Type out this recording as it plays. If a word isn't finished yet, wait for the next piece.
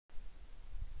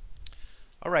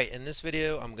Alright, in this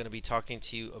video I'm going to be talking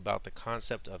to you about the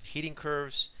concept of heating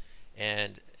curves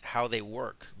and how they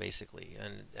work basically.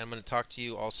 And I'm going to talk to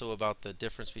you also about the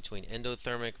difference between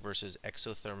endothermic versus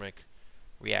exothermic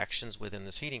reactions within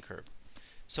this heating curve.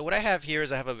 So what I have here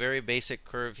is I have a very basic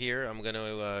curve here. I'm going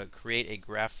to create a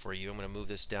graph for you. I'm going to move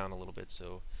this down a little bit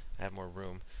so I have more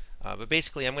room. But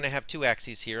basically I'm going to have two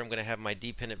axes here. I'm going to have my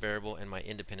dependent variable and my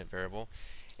independent variable.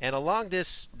 And along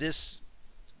this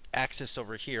axis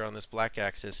over here on this black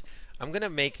axis, I'm going to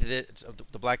make the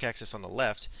black axis on the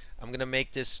left, I'm going to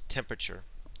make this temperature,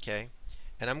 okay?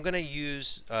 And I'm going to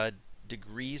use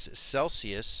degrees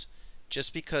Celsius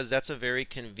just because that's a very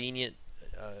convenient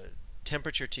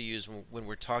temperature to use when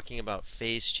we're talking about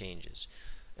phase changes.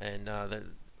 And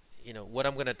what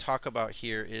I'm going to talk about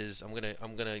here is I'm going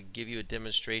to give you a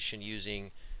demonstration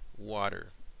using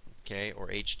water, okay, or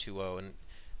H2O. And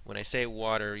when I say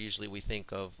water, usually we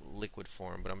think of liquid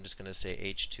form, but I'm just going to say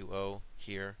H2O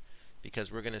here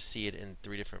because we're going to see it in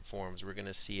three different forms. We're going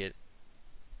to see it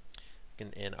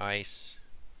in ice,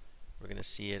 we're going to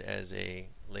see it as a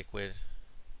liquid,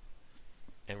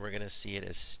 and we're going to see it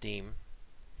as steam.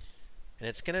 And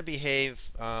it's going to behave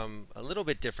a little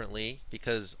bit differently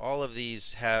because all of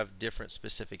these have different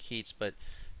specific heats, but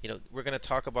we're going to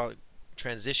talk about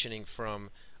transitioning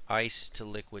from ice to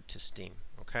liquid to steam,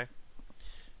 okay?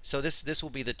 So this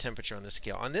will be the temperature on this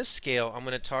scale. On this scale, I'm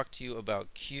going to talk to you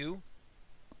about Q,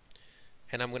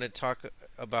 and I'm going to talk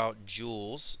about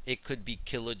joules. It could be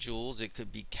kilojoules, it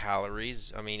could be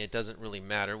calories. I mean, it doesn't really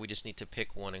matter. We just need to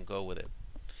pick one and go with it.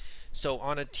 So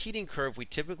on a heating curve, we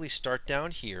typically start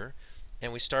down here,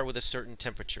 and we start with a certain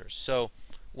temperature. So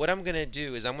what I'm going to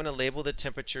do is I'm going to label the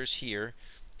temperatures here,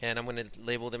 and I'm going to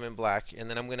label them in black, and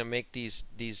then I'm going to make these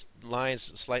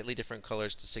lines slightly different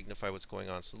colors to signify what's going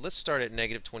on. So let's start at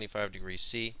negative 25 degrees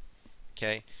C,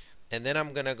 okay, and then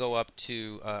I'm going to go up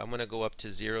to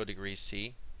 0 degrees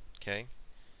C, okay,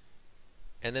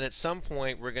 and then at some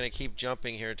point we're going to keep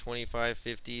jumping here 25,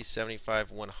 50,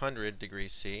 75, 100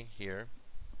 degrees C here,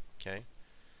 okay,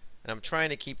 and I'm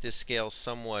trying to keep this scale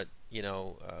somewhat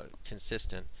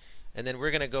consistent. And then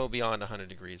we're going to go beyond 100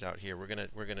 degrees out here. We're going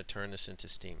to turn this into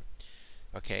steam.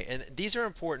 Okay, and these are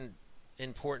important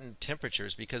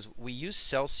temperatures because we use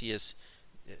Celsius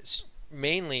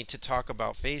mainly to talk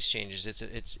about phase changes.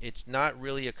 It's not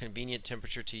really a convenient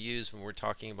temperature to use when we're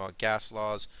talking about gas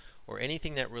laws or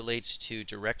anything that relates to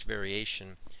direct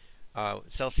variation.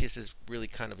 Celsius is really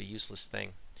kind of a useless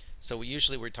thing. So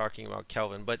usually we're talking about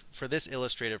Kelvin, but for this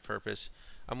illustrative purpose,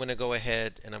 I'm going to go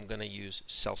ahead and I'm going to use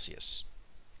Celsius.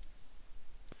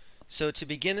 So to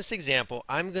begin this example,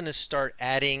 I'm going to start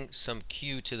adding some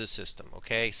Q to the system,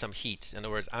 okay? Some heat. In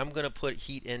other words, I'm going to put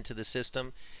heat into the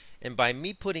system. And by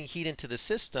me putting heat into the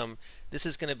system, this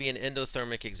is going to be an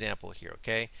endothermic example here,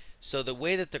 okay? So the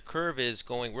way that the curve is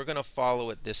going, we're going to follow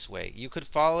it this way. You could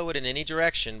follow it in any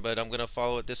direction, but I'm going to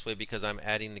follow it this way because I'm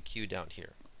adding the Q down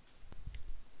here.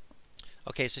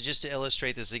 Okay, so just to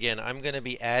illustrate this again, I'm going to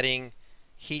be adding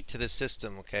heat to the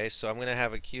system, okay? So I'm going to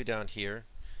have a Q down here,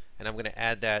 and I'm going to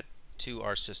add that to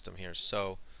our system here.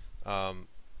 So,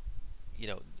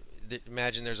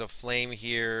 imagine there's a flame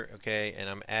here, okay, and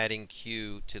I'm adding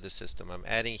Q to the system. I'm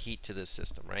adding heat to the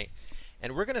system, right?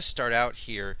 And we're going to start out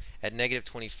here at negative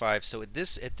 25. So at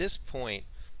this point,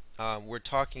 we're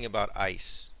talking about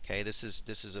ice. Okay, this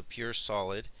is a pure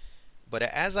solid. But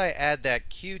as I add that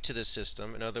Q to the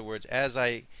system, in other words, as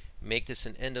I make this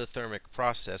an endothermic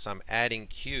process, I'm adding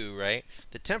Q, right?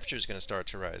 The temperature is going to start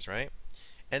to rise, right?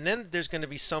 And then there's going to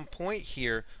be some point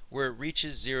here where it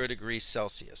reaches 0 degrees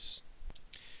Celsius.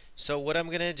 So what I'm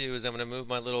going to do is I'm going to move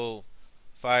my little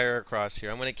fire across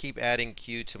here. I'm going to keep adding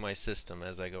Q to my system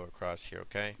as I go across here,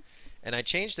 okay? And I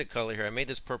changed the color here. I made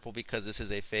this purple because this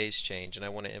is a phase change, and I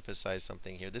want to emphasize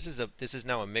something here. This is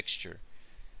now a mixture,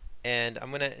 and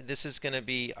this is going to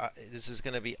be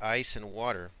ice and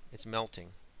water. It's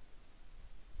melting.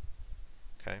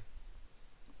 Okay.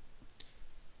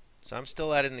 So I'm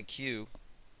still adding the Q,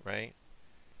 right?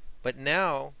 But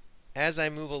now, as I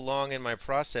move along in my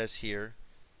process here,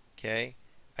 okay,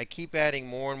 I keep adding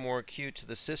more and more Q to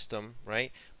the system,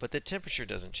 right? But the temperature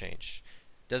doesn't change.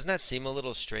 Doesn't that seem a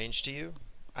little strange to you?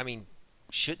 I mean,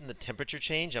 shouldn't the temperature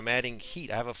change? I'm adding heat.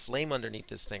 I have a flame underneath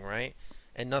this thing, right?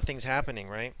 And nothing's happening,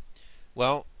 right?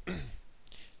 Well,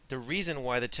 the reason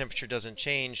why the temperature doesn't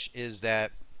change is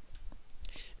that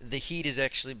the heat is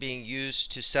actually being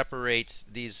used to separate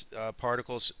these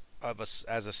particles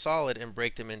as a solid and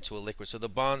break them into a liquid. So the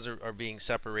bonds are being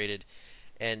separated,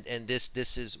 and this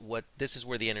is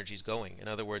where the energy is going. In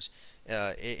other words,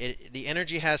 the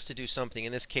energy has to do something.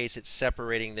 In this case, it's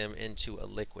separating them into a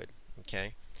liquid.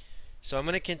 Okay, So I'm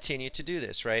going to continue to do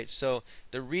this, right? So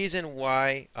the reason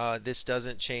why this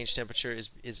doesn't change temperature is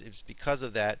because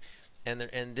of that.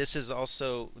 And this is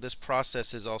also, this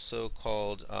process is also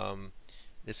called,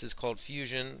 this is called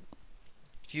fusion.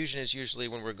 Fusion is usually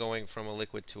when we're going from a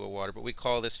liquid to a water, but we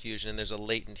call this fusion, and there's a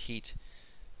latent heat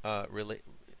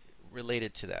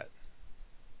related to that.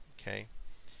 Okay?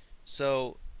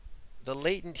 So the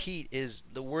latent heat is,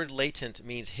 the word latent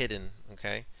means hidden,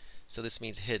 okay? So this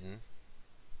means hidden.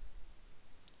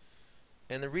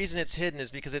 And the reason it's hidden is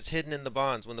because it's hidden in the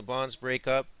bonds. When the bonds break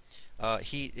up,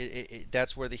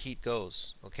 that's where the heat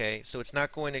goes, okay? So it's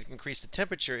not going to increase the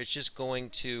temperature, it's just going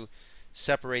to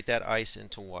separate that ice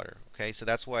into water, okay? So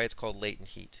that's why it's called latent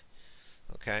heat,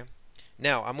 okay?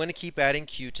 Now, I'm going to keep adding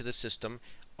Q to the system.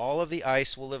 All of the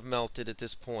ice will have melted at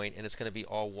this point, and it's going to be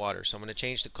all water. So I'm going to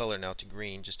change the color now to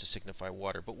green just to signify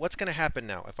water. But what's going to happen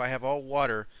now? If I have all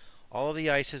water, all of the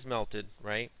ice has melted,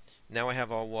 right? Now I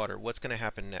have all water. What's going to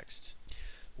happen next?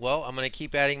 Well, I'm going to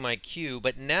keep adding my Q,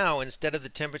 but now instead of the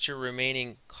temperature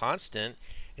remaining constant,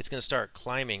 it's going to start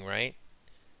climbing, right?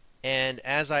 And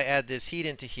as I add this heat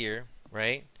into here,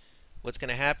 right, what's going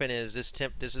to happen is this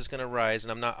is going to rise,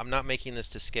 and I'm not making this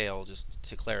to scale, just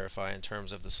to clarify in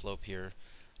terms of the slope here.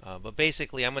 But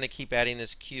basically, I'm going to keep adding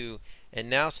this Q, and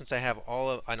now since I have all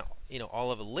of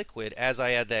all of a liquid, as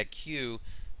I add that Q,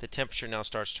 the temperature now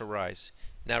starts to rise.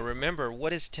 Now remember,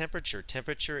 what is temperature?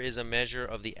 Temperature is a measure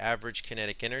of the average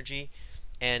kinetic energy.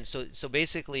 And so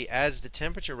basically, as the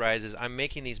temperature rises, I'm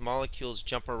making these molecules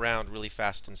jump around really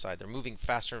fast inside. They're moving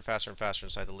faster and faster and faster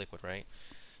inside the liquid, right?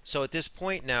 So at this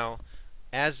point now,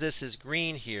 as this is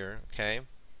green here, okay,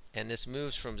 and this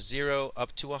moves from 0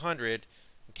 up to 100,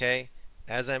 okay,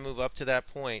 as I move up to that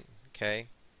point, okay,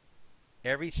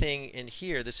 everything in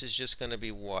here, this is just going to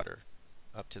be water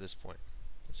up to this point.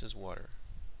 This is water.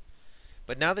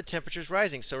 But now the temperature is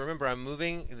rising. So remember, I'm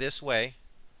moving this way.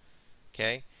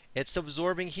 Okay, it's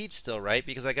absorbing heat still, right?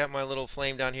 Because I got my little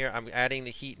flame down here. I'm adding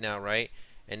the heat now, right?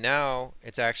 And now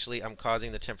it's actually, I'm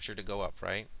causing the temperature to go up,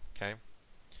 right? Okay.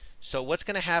 So what's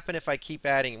going to happen if I keep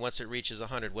adding once it reaches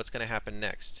 100? What's going to happen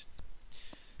next?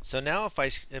 So now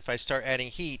if I start adding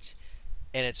heat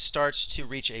and it starts to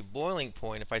reach a boiling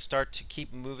point, if I start to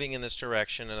keep moving in this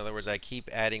direction, in other words, I keep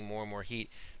adding more and more heat,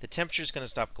 the temperature is going to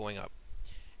stop going up.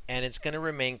 And it's going to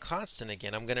remain constant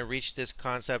again. I'm going to reach this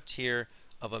concept here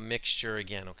of a mixture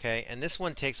again, okay? And this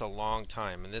one takes a long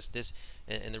time, and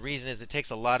the reason is it takes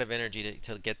a lot of energy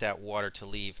to get that water to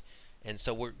leave, and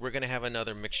so we're going to have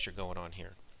another mixture going on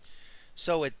here.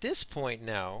 So at this point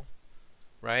now,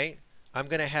 right, I'm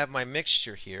going to have my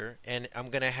mixture here, and I'm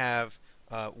going to have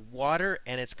water,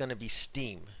 and it's going to be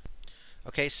steam.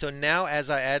 Okay, so now as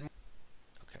I add,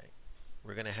 okay,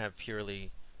 we're going to have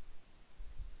purely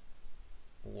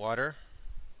water.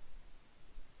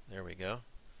 There we go.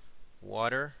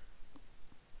 Water.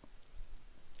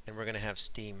 And we're going to have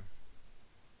steam.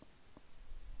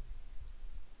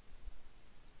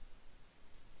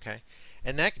 Okay.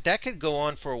 And that could go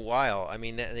on for a while. I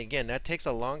mean, again, that takes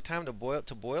a long time to boil.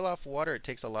 To boil off water, it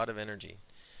takes a lot of energy.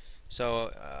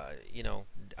 So,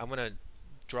 I'm going to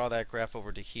draw that graph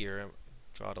over to here.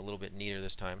 Draw it a little bit neater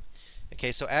this time.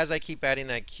 Okay, so as I keep adding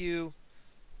that Q,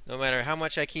 no matter how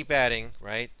much I keep adding,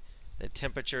 right, the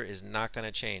temperature is not going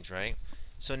to change, right?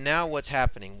 So now what's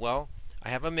happening? Well, I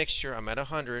have a mixture. I'm at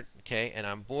 100, okay, and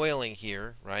I'm boiling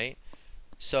here, right?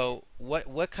 So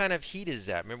what kind of heat is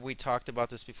that? Remember we talked about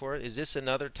this before? Is this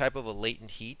another type of a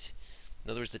latent heat?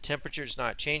 In other words, the temperature is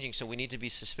not changing, so we need to be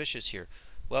suspicious here.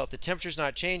 Well, if the temperature is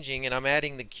not changing and I'm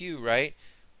adding the Q, right?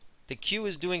 The Q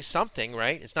is doing something,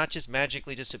 right? It's not just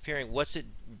magically disappearing. What's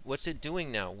it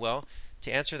doing now? Well,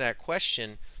 to answer that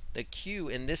question, the Q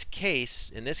in this case,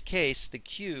 the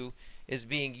Q is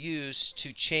being used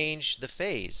to change the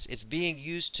phase. It's being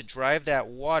used to drive that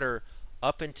water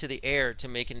up into the air to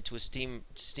make it into a steam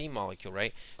molecule,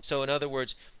 right? So in other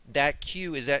words, that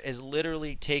Q is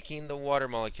literally taking the water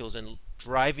molecules and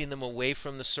driving them away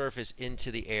from the surface into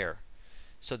the air.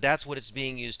 So that's what it's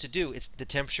being used to do. The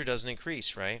temperature doesn't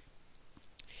increase, right?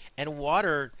 And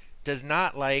water does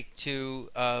not like to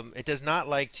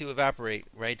evaporate,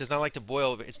 right? It does not like to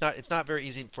boil. It's not very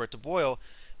easy for it to boil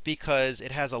because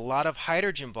it has a lot of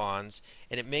hydrogen bonds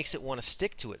and it makes it want to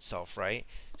stick to itself, right?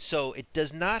 So it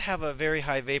does not have a very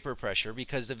high vapor pressure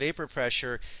because the vapor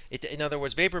pressure, in other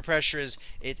words, vapor pressure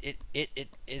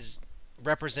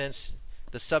represents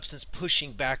the substance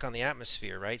pushing back on the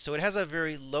atmosphere, right? So it has a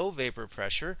very low vapor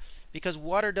pressure because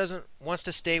water wants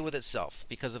to stay with itself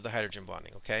because of the hydrogen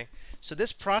bonding, okay? So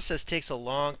this process takes a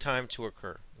long time to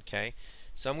occur, okay?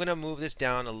 So I'm going to move this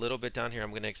down a little bit down here.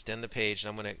 I'm going to extend the page,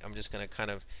 and I'm just going to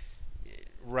kind of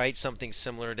write something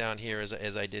similar down here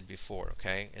as I did before,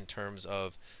 okay, in terms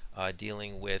of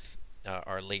dealing with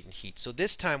our latent heat. So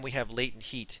this time we have latent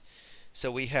heat.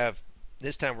 So we have,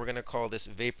 this time we're going to call this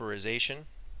vaporization.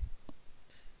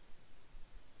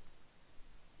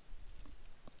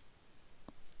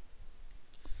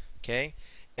 Okay,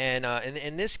 and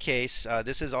in this case,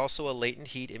 this is also a latent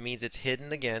heat. It means it's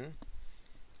hidden again,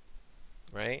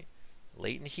 right?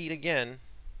 Latent heat again.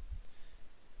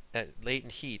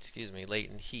 Latent heat, excuse me,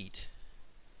 latent heat.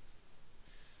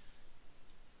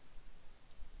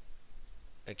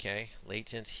 Okay,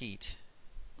 latent heat.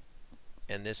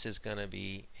 And this is going to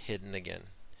be hidden again.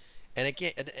 And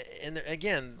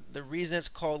again, the reason it's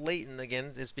called latent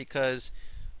again is because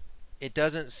it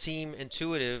doesn't seem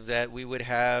intuitive that we would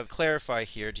have, clarify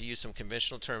here to use some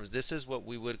conventional terms, this is what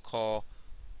we would call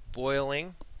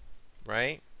boiling,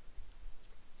 right?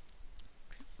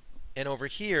 And over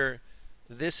here,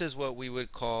 this is what we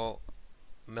would call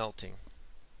melting.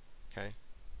 Okay.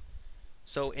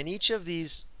 So in each of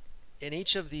these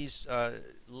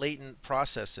latent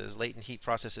processes, latent heat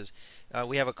processes,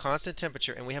 we have a constant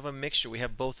temperature and we have a mixture. We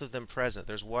have both of them present.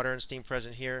 There's water and steam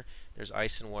present here. There's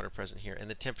ice and water present here, and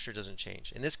the temperature doesn't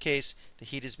change. In this case, the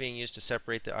heat is being used to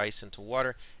separate the ice into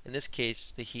water. In this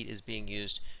case, the heat is being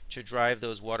used to drive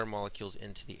those water molecules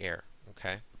into the air.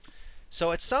 Okay.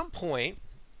 So at some point,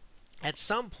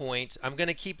 I'm going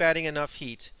to keep adding enough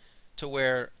heat to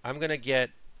where I'm going to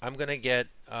get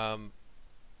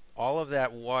all of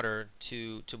that water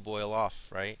to boil off,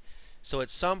 right? So at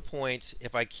some point,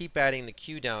 if I keep adding the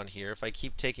Q down here, if I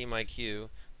keep taking my Q,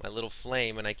 my little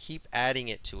flame, and I keep adding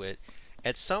it to it,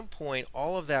 at some point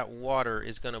all of that water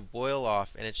is going to boil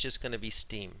off and it's just going to be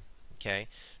steam. Okay?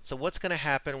 So what's going to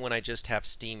happen when I just have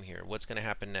steam here? What's going to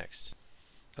happen next?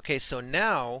 Okay, so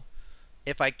now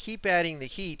if I keep adding the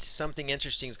heat, something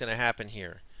interesting is going to happen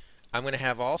here. I'm going to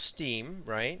have all steam,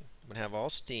 right? I'm going to have all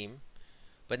steam.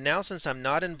 But now since I'm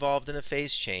not involved in a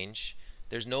phase change,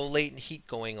 there's no latent heat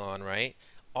going on, right?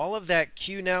 All of that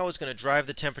Q now is going to drive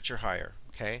the temperature higher,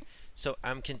 okay? So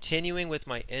I'm continuing with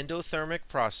my endothermic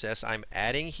process. I'm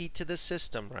adding heat to the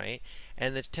system, right?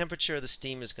 And the temperature of the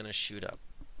steam is going to shoot up,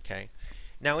 okay?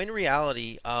 Now in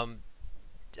reality,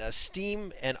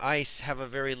 steam and ice have a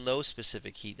very low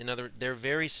specific heat. In other words, they're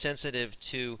very sensitive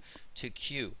to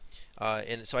Q.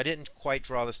 And so I didn't quite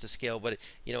draw this to scale, but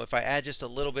if I add just a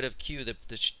little bit of Q, the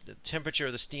temperature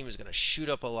of the steam is going to shoot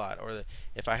up a lot. Or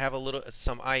if I have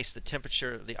some ice, the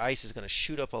temperature of the ice is going to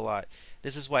shoot up a lot.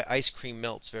 This is why ice cream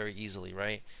melts very easily,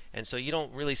 right? And so you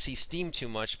don't really see steam too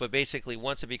much, but basically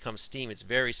once it becomes steam, it's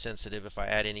very sensitive. If I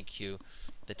add any Q,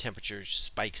 the temperature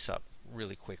spikes up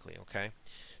really quickly, okay?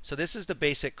 So this is the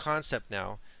basic concept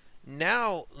now.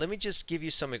 Now, let me just give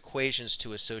you some equations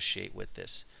to associate with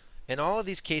this. In all of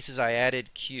these cases, I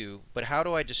added Q, but how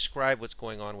do I describe what's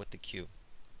going on with the Q?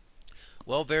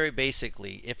 Well, very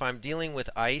basically, if I'm dealing with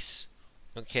ice,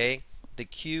 okay, the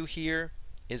Q here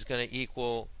is going to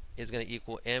equal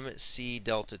mc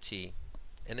delta T.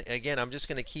 And again, I'm just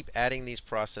going to keep adding these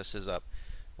processes up,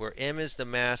 where m is the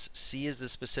mass, c is the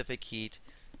specific heat,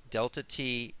 delta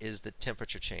T is the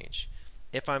temperature change.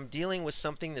 If I'm dealing with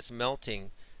something that's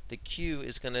melting, the Q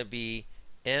is going to be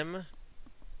mLF.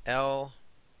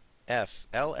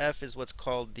 LF is what's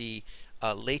called the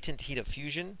latent heat of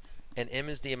fusion, and M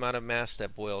is the amount of mass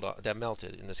that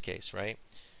melted in this case, right?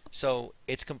 So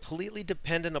it's completely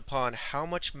dependent upon how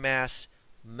much mass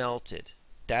melted.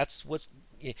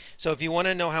 So if you want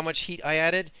to know how much heat I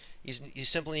added, you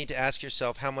simply need to ask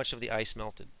yourself how much of the ice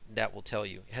melted. That will tell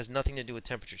you. It has nothing to do with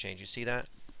temperature change. You see that?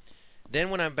 Then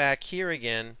when I'm back here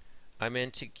again,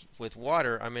 with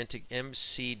water, I'm into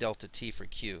mc delta T for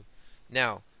Q.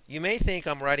 Now, you may think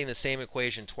I'm writing the same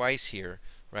equation twice here,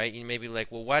 right? You may be like,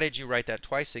 well, why did you write that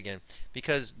twice again?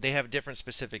 Because they have different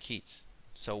specific heats.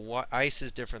 So ice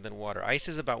is different than water. Ice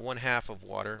is about 1/2 of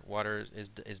water. Water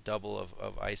is double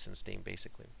of ice and steam,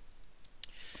 basically.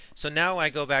 So now I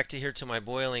go back to here to my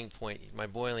boiling point, my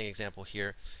boiling example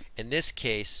here. In this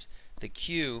case, the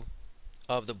Q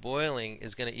of the boiling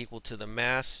is going to equal to the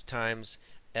mass times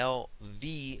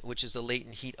LV, which is the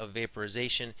latent heat of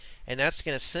vaporization, and that's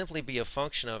going to simply be a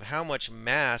function of how much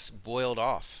mass boiled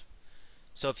off.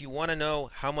 So if you want to know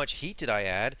how much heat did I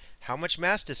add, how much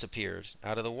mass disappeared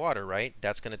out of the water, right?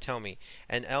 That's going to tell me.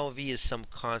 And LV is some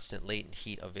constant latent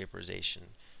heat of vaporization.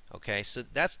 Okay, so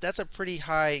that's a pretty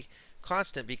high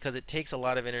constant because it takes a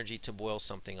lot of energy to boil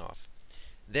something off.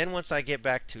 Then once I get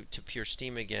back to pure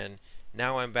steam again,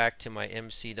 now I'm back to my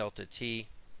mc delta T.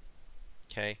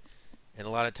 Okay. And a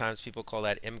lot of times people call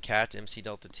that MCAT. MC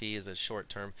delta T is a short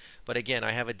term. But again,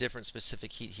 I have a different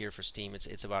specific heat here for steam.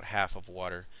 It's about 1/2 of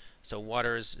water. So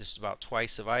water is just about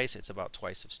twice of ice, it's about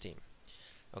twice of steam.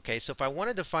 Okay, so if I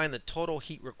wanted to find the total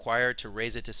heat required to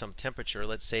raise it to some temperature,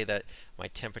 let's say that my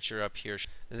temperature up here,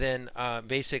 then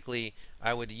basically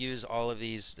I would use all of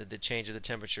these, the change of the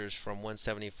temperatures from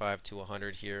 175 to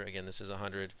 100 here. Again, this is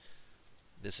 100,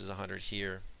 this is 100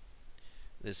 here,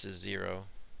 this is 0,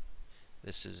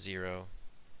 this is 0,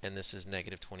 and this is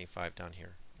negative 25 down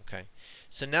here. Okay,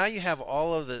 so now you have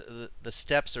all of the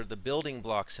steps or the building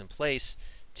blocks in place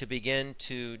to begin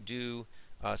to do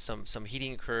some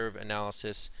heating curve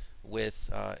analysis with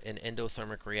an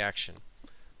endothermic reaction.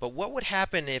 But what would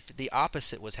happen if the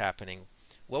opposite was happening?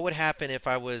 What would happen if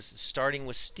I was starting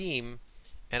with steam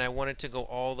and I wanted to go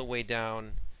all the way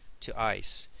down to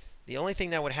ice? The only thing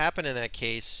that would happen in that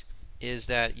case is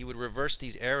that you would reverse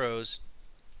these arrows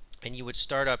and you would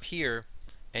start up here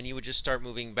and you would just start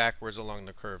moving backwards along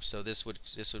the curve. So this would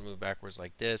move backwards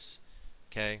like this,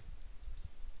 okay?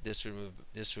 This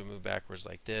would move backwards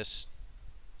like this,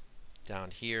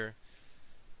 down here,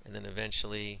 and then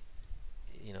eventually,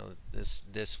 you know,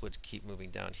 this would keep moving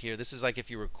down here. This is like if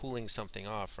you were cooling something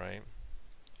off, right?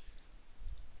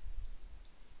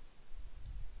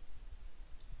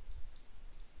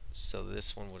 So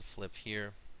this one would flip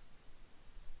here,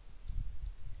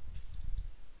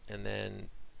 and then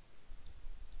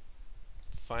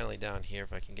finally down here,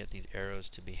 if I can get these arrows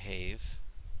to behave,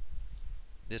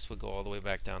 this would go all the way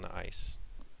back down to ice.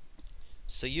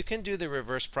 So you can do the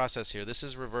reverse process here. This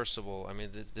is reversible. I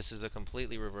mean, this is a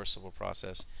completely reversible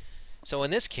process. So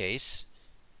in this case,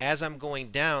 as I'm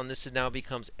going down, this now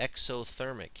becomes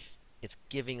exothermic. It's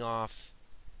giving off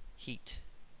heat.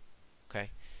 Okay.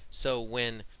 So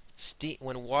when steam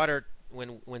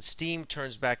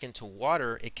turns back into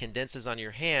water, it condenses on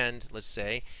your hand. Let's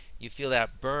say you feel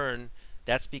that burn.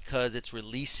 That's because it's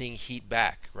releasing heat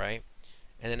back, right?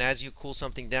 And then as you cool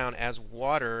something down, as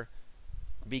water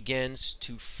begins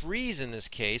to freeze in this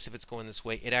case, if it's going this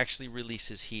way, it actually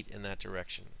releases heat in that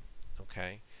direction.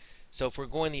 Okay? So if we're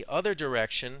going the other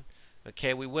direction,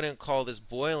 okay, we wouldn't call this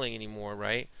boiling anymore,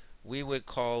 right? We would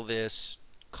call this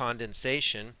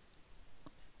condensation.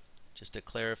 Just to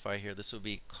clarify here, this would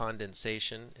be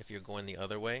condensation if you're going the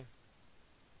other way.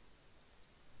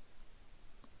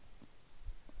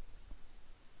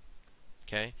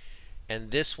 Okay?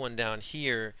 And this one down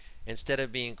here, instead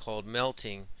of being called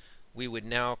melting, we would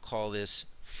now call this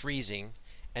freezing,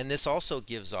 and this also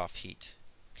gives off heat.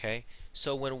 Okay?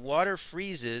 So when water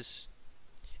freezes,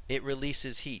 it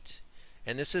releases heat.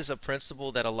 And this is a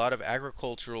principle that a lot of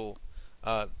agricultural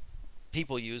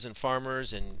people use, and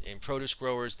farmers and produce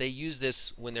growers. They use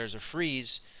this when there's a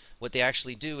freeze. What they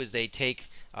actually do is they take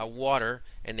water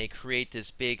and they create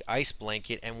this big ice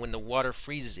blanket, and when the water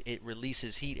freezes, it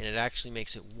releases heat, and it actually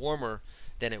makes it warmer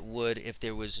than it would if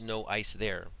there was no ice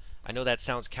there. I know that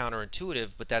sounds counterintuitive,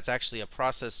 but that's actually a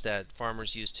process that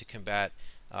farmers use to combat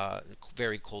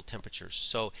very cold temperatures.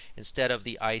 So instead of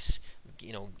the ice,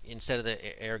 you know, instead of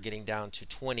the air getting down to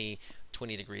 20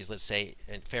 degrees, let's say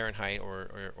in Fahrenheit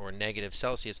or negative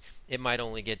Celsius, it might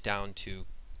only get down to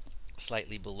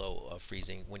slightly below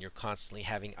freezing. When you're constantly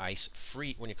having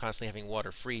when you're constantly having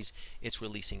water freeze, it's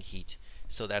releasing heat.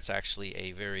 So that's actually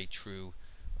a very true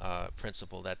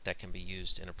principle that can be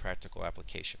used in a practical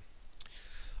application.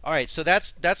 All right, so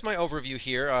that's my overview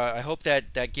here. I hope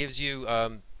that gives you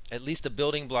at least the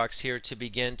building blocks here to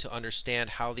begin to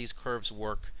understand how these curves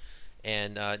work.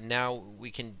 And now we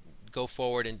can go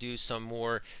forward and do some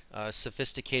more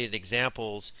sophisticated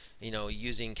examples, you know,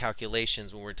 using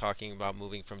calculations when we're talking about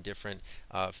moving from different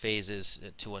phases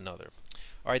to another.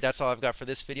 All right, that's all I've got for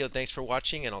this video. Thanks for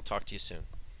watching, and I'll talk to you soon.